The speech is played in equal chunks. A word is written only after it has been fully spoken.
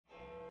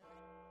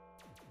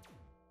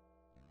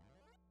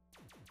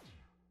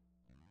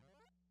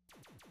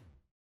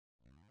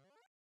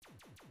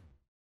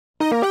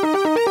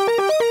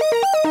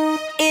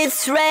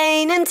It's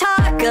raining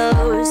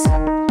tacos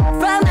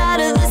from out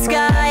of the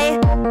sky.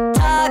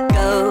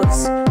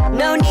 Tacos,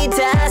 no need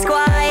to ask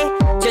why.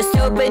 Just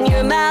open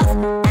your mouth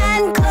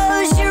and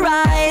close your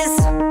eyes.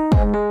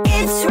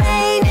 It's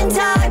raining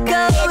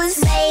tacos. It's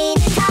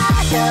raining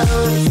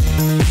tacos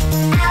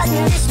out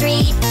in the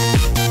street.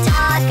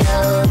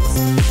 Tacos,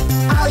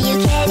 all you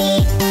can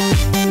eat.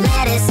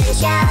 Lettuce and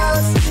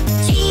shells,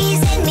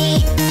 cheese and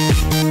meat.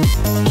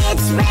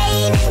 It's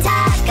raining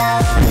tacos.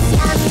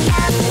 Yum,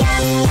 yum,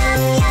 yum,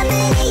 yum,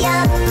 yummity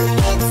yum.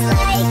 It's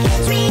like a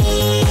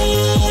dream.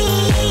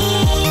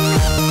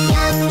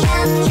 Yum,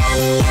 yum,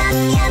 yum, yum,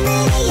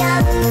 yummity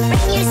yum.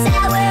 Bring your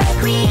sour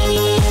cream.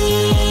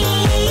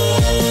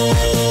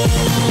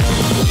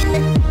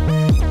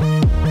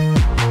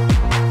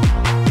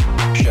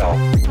 Shell,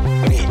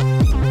 meat,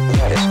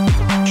 lettuce,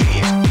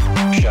 cheese.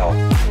 Shell,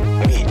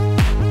 meat,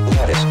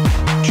 lettuce,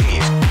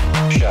 cheese.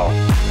 Shell,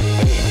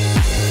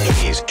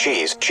 meat,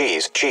 cheese,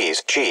 cheese, cheese,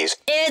 cheese.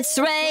 It's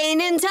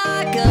raining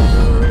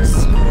tacos.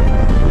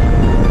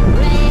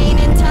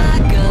 Raining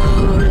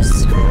tacos.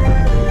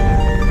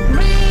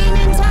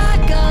 Raining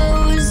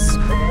tacos.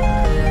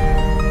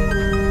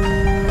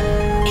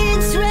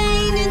 It's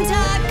raining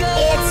tacos.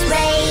 It's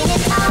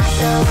raining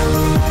tacos.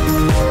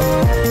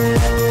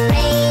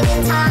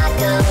 Raining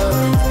tacos.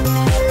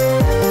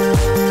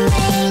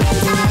 Raining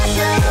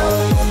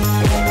tacos.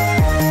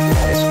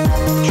 Lettuce,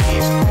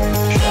 cheese.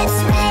 It's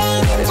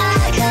raining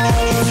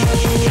tacos.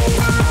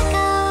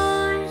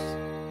 Tacos.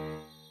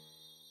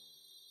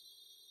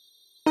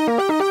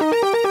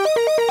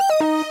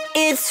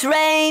 It's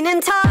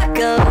raining tacos.